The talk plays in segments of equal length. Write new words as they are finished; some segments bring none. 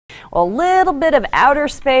Well, a little bit of outer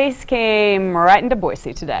space came right into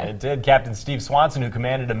Boise today. It did. Captain Steve Swanson, who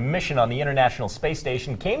commanded a mission on the International Space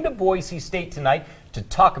Station, came to Boise State tonight to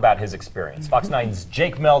talk about his experience. Fox 9's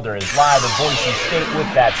Jake Melder is live in Boise State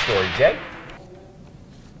with that story. Jake?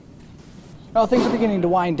 Well, things are beginning to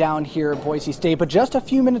wind down here at Boise State, but just a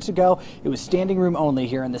few minutes ago, it was standing room only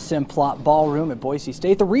here in the Simplot Ballroom at Boise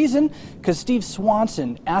State. The reason? Because Steve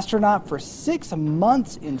Swanson, astronaut for 6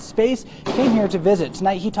 months in space, came here to visit.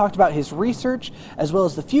 Tonight, he talked about his research as well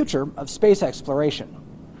as the future of space exploration.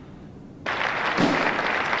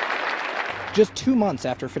 Just 2 months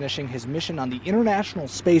after finishing his mission on the International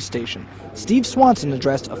Space Station, Steve Swanson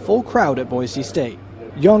addressed a full crowd at Boise State.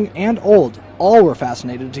 Young and old, all were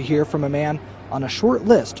fascinated to hear from a man on a short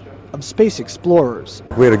list of space explorers.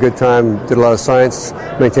 We had a good time, did a lot of science,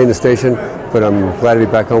 maintained the station, but I'm glad to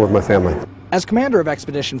be back home with my family. As commander of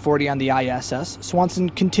Expedition 40 on the ISS, Swanson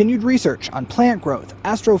continued research on plant growth,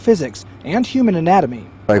 astrophysics, and human anatomy.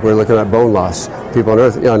 Like we're looking at bone loss. People on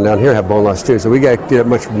Earth, down here have bone loss too, so we got to get it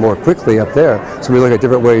much more quickly up there. So we look at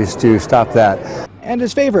different ways to stop that. And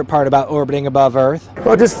his favorite part about orbiting above Earth?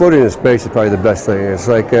 Well, just floating in space is probably the best thing. It's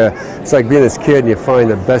like being this kid and you find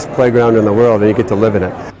the best playground in the world and you get to live in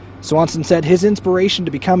it. Swanson said his inspiration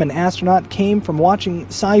to become an astronaut came from watching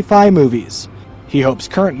sci-fi movies. He hopes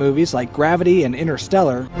current movies like Gravity and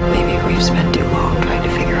Interstellar Maybe we've spent too long trying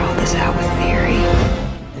to figure all this out with theory.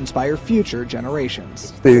 Inspire future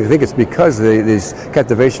generations. I think it's because this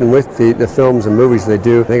captivation with the films and movies they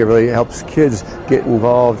do. I think it really helps kids get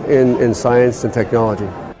involved in science and technology.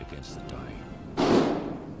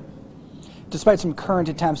 Despite some current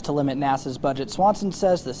attempts to limit NASA's budget, Swanson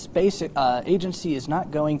says the space agency is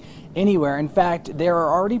not going anywhere. In fact, there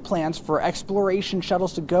are already plans for exploration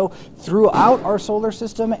shuttles to go throughout our solar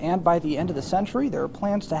system, and by the end of the century, there are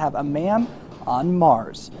plans to have a man on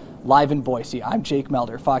Mars. Live in Boise, I'm Jake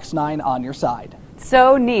Melder, Fox 9 on your side.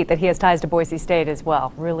 So neat that he has ties to Boise State as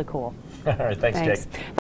well. Really cool. All right, thanks. Jake.